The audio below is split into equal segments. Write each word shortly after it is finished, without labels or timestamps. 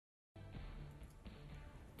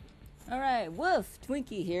Alright, Woof,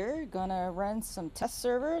 Twinky here. Gonna run some test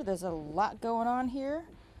server. There's a lot going on here.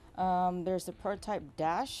 There's the prototype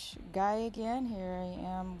dash guy again. Here I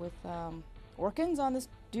am with Orkins on this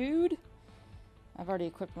dude. I've already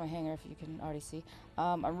equipped my hangar, if you can already see.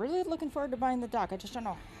 I'm really looking forward to buying the dock. I just don't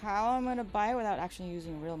know how I'm gonna buy it without actually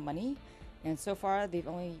using real money. And so far, they've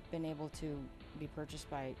only been able to be purchased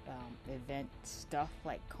by event stuff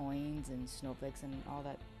like coins and snowflakes and all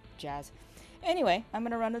that jazz. Anyway, I'm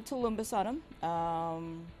going to run a Tulumbus on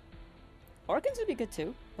him. Orkins would be good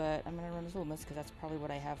too, but I'm going to run a Tulumbus because that's probably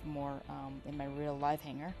what I have more in my real live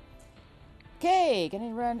hangar. Okay, going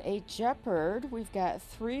to run a Jeopard. We've got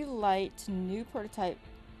 3 light new prototype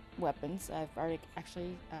weapons. I've already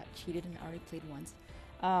actually cheated and already played once.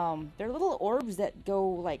 They're little orbs that go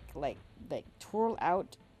like twirl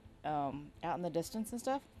out out in the distance and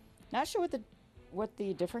stuff. Not sure what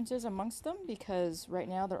the difference is amongst them, because right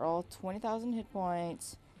now they're all 20,000 hit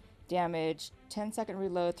points, damage, 10-second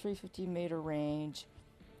reload, 350-meter range,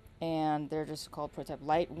 and they're just called prototype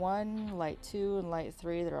light 1, light 2, and light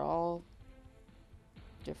 3. They're all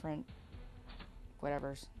different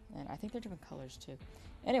whatevers, and I think they're different colors too.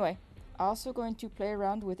 Anyway, also going to play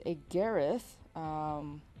around with a Gareth.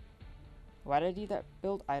 Why did I do that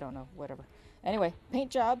build? I don't know. Whatever. Anyway,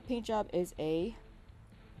 paint job. Paint job is a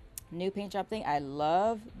new paint job thing. I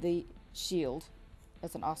love the shield.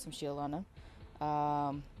 That's an awesome shield on him.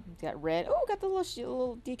 Got red. Oh, got the little shield,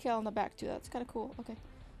 little decal on the back too. That's kind of cool. Okay.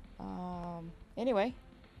 Anyway.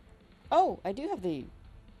 Oh, I do have the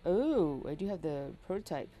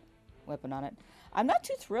prototype weapon on it. I'm not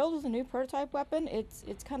too thrilled with the new prototype weapon. It's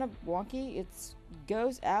kind of wonky. It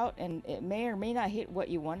goes out and it may or may not hit what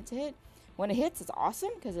you want it to hit. When it hits, it's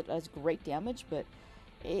awesome because it does great damage, but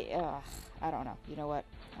I don't know. You know what?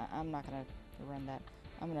 I'm not going to run that.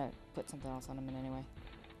 I'm going to put something else on him anyway.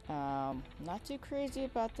 Not too crazy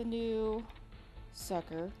about the new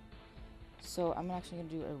sucker, so I'm actually going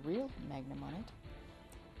to do a real magnum on it.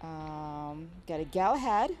 Got a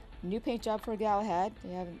Galahad. New paint job for a Galahad.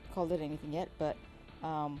 They haven't called it anything yet, but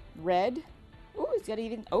red. Ooh, it's got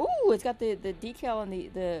even. Oh, it's got the decal and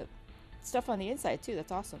the stuff on the inside too.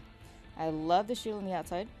 That's awesome. I love the shield on the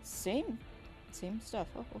outside. Same stuff.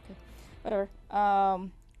 Oh, okay, whatever.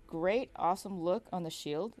 Great, awesome look on the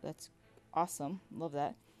shield. That's awesome. Love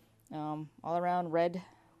that. All around red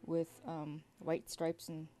with white stripes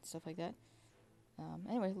and stuff like that.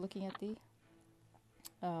 Anyway, looking at the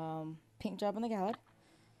paint job on the Galahad.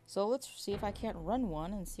 So let's see if I can't run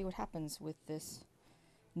one and see what happens with this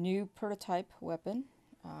new prototype weapon.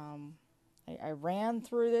 I ran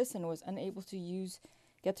through this and was unable to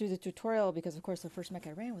get through the tutorial because, of course, the first mech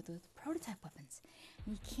I ran with was prototype weapons.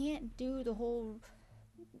 You can't do the whole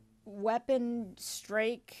weapon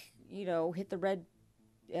strike, hit the red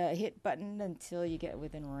hit button until you get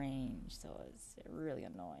within range. So it's really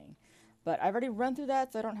annoying. But I've already run through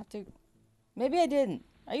that, so I don't have to. Maybe I didn't.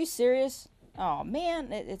 Are you serious? Oh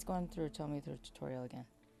man, it's going through telling me through the tutorial again.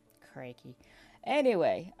 Crikey.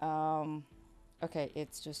 Anyway, okay,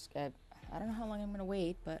 it's just I don't know how long I'm gonna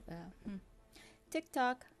wait, but tick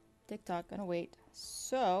tock, gonna wait.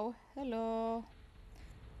 So hello.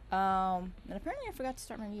 And apparently I forgot to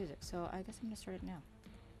start my music, so I guess I'm gonna start it now.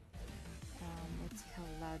 Let's see how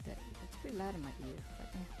loud that is. It's pretty loud in my ear,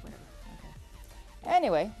 but whatever. Okay.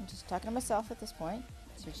 Anyway, I'm just talking to myself at this point.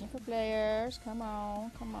 Searching for players. Come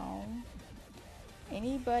on, come on.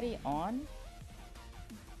 Anybody on?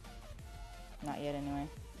 Not yet, anyway.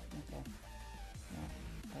 Okay. No,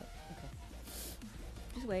 but okay.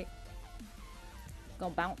 Just wait.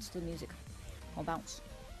 Gonna bounce to the music. Gonna bounce.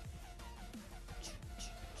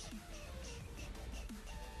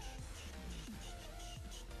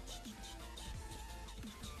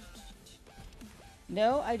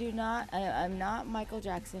 No, I do not. I'm not Michael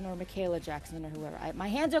Jackson or Michaela Jackson or whoever. My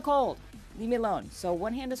hands are cold. Leave me alone. So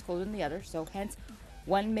one hand is colder than the other. So hence,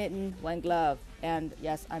 one mitten, one glove. And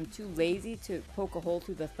yes, I'm too lazy to poke a hole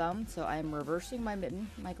through the thumb. So I'm reversing my mitten,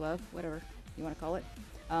 my glove, whatever you want to call it,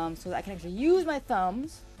 so that I can actually use my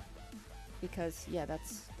thumbs. Because yeah,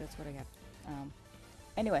 that's what I got.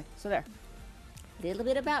 Anyway, so there. A little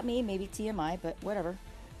bit about me, maybe TMI, but whatever.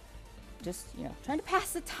 Just, trying to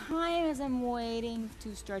pass the time as I'm waiting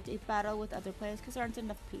to start a battle with other players because there aren't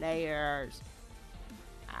enough players.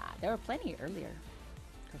 There were plenty earlier.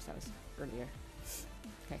 Of course, that was earlier.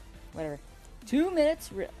 Okay, whatever. 2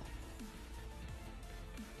 minutes real.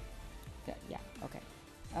 Yeah, okay.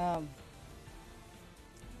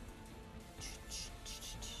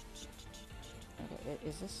 Okay,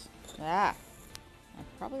 is this? I'm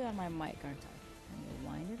probably on my mic, aren't I? I'm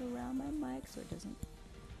gonna wind it around my mic so it doesn't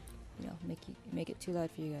make it too loud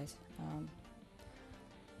for you guys.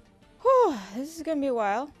 Well, this is gonna be a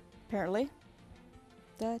while, apparently.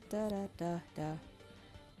 Da da da da da.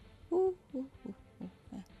 Ooh, ooh, ooh, ooh.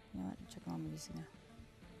 You know what? Check on music now.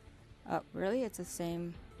 Oh, really? It's the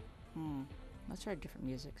same. Let's try a different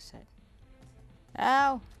music set.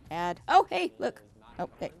 Ow! Add. Oh, hey, look. Oh,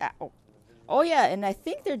 hey, ow. Oh, yeah, and I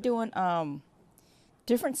think they're doing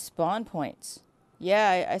different spawn points.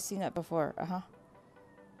 Yeah, I seen that before.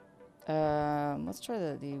 Let's try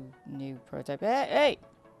the new prototype. Hey, hey!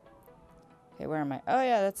 Okay, where am I? Oh,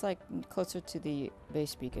 yeah, that's like closer to the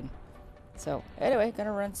base beacon. So, anyway,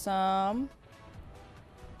 gonna run some.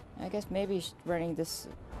 I guess maybe running this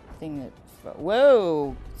thing that.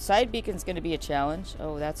 Whoa! Side beacon's gonna be a challenge.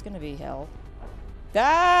 Oh, that's gonna be hell.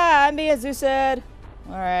 Ah! I'm being Zeused!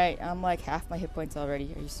 Alright, I'm like half my hit points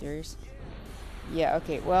already. Are you serious? Yeah,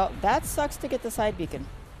 okay. Well, that sucks to get the side beacon.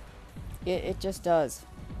 It just does.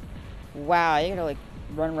 Wow, you gotta like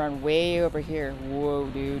run way over here. Whoa,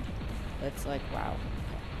 dude. That's like, wow.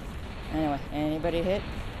 Okay. Anyway, anybody hit?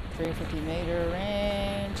 350-meter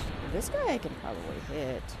range. This guy I can probably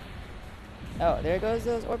hit. Oh, there goes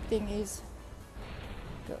those orb thingies.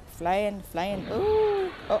 Go flying.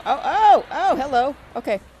 Ooh. Oh, hello.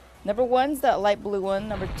 Okay. Number 1's that light blue one.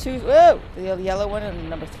 Number 2, whoa, the yellow one, and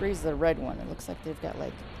number 3's the red one. It looks like they've got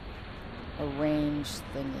like a range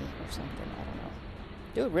thingy or something. I don't know.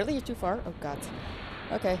 Dude, really? You're too far? Oh, God.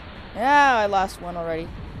 Okay. Now I lost one already.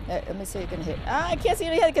 Let me see if I can hit. I can't see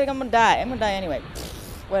any head. I'm gonna die. I'm gonna die anyway.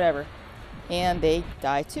 Whatever. And they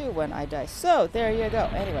die too when I die. So, there you go.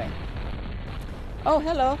 Anyway. Oh,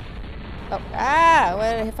 hello. Oh,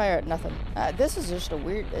 why did I fire at nothing? This is just a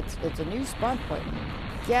weird, it's a new spawn point.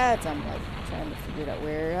 Yeah, I'm like trying to figure out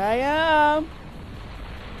where I am.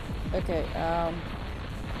 Okay,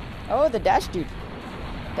 oh, the dash dude.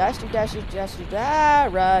 Dash dude.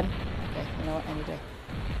 Run. Okay, you know what, I need to.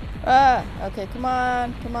 Okay, come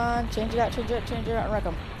on. Change it out, and wreck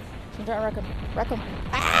him. Wreck him.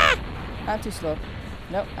 I'm too slow.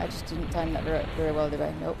 Nope, I just didn't time that very well, did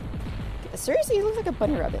I? Nope. Seriously, he looks like a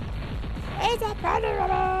bunny rabbit. It's a bunny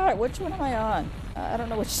rabbit! Which one am I on? I don't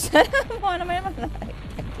know which set I'm on. I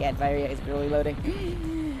can't fire yet. It's really loading.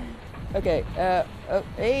 Okay.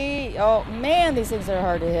 Oh, man, these things are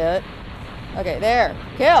hard to hit. Okay, there.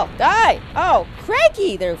 Kill. Die. Oh,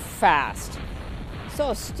 cranky. They're fast.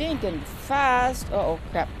 So stinking fast. Uh-oh,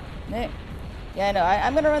 crap. Yeah, I know.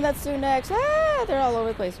 I'm going to run that soon next. They're all over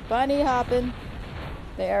the place. Bunny hopping.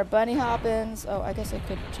 They are bunny hoppins. Oh, I guess I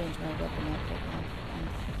could change my weapon up.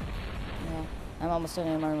 Yeah, I'm almost done.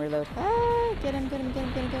 I'm on reload. Get him.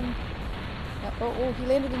 Oh, he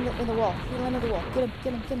landed in the wall.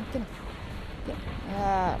 Get him.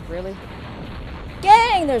 Really?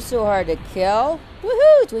 Dang, they're so hard to kill.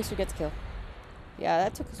 Woohoo! Twinky gets killed. Yeah,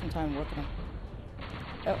 that took some time working them.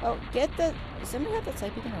 Oh, get the... Does somebody have that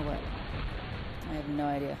side beacon or what? I have no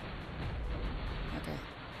idea. Okay.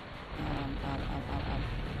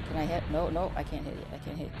 Can I hit? No, I can't hit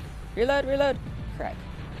it. Reload. Crack.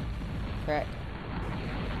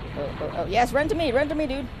 Oh, yes, run to me,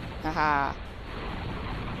 dude. Haha.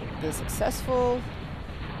 Okay, successful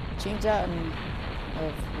change out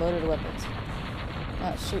of loaded weapons.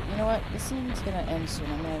 Oh, shoot, you know what? This thing's gonna end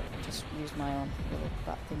soon. I'm gonna just use my own little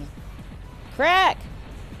bot thingy. Crack!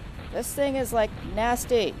 This thing is like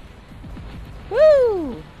nasty.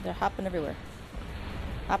 Woo! They're hopping everywhere.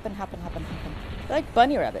 Hopping. They're like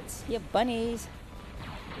bunny rabbits. You have bunnies.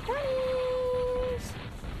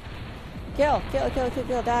 Kill.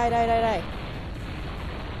 Die.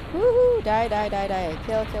 Woohoo! Die.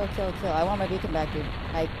 Kill. I want my beacon back, dude.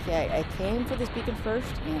 I came for this beacon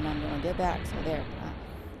first, and I'm gonna get back. So there.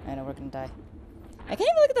 I know we're gonna die. I can't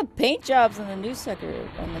even look at the paint jobs on the new sucker,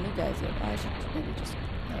 on the new guys yet. I should maybe just do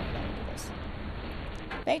this.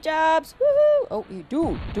 Paint jobs! Woohoo! Oh, you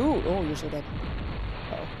do. Oh, you're so dead.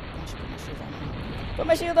 Uh-oh. I should put my shield on now. Put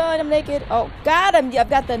my shield on, I'm naked. Oh, got him! I've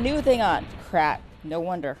got the new thing on. Crap. No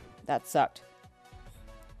wonder. That sucked.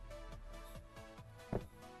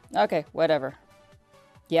 Okay, whatever.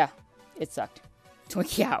 Yeah, it sucked.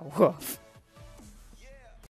 Twinky out. Woof.